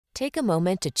Take a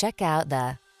moment to check out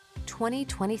the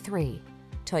 2023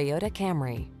 Toyota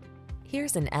Camry.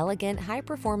 Here's an elegant,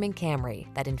 high-performing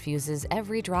Camry that infuses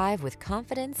every drive with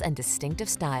confidence and distinctive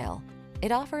style.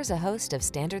 It offers a host of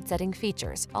standard-setting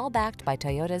features, all backed by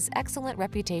Toyota's excellent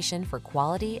reputation for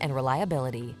quality and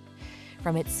reliability.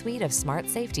 From its suite of smart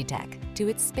safety tech, to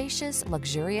its spacious,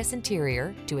 luxurious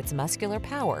interior, to its muscular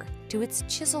power, to its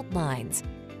chiseled lines,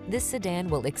 this sedan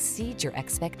will exceed your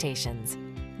expectations.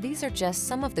 These are just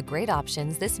some of the great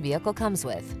options this vehicle comes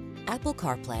with: Apple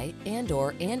CarPlay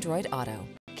and/or Android Auto,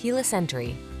 keyless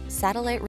entry, satellite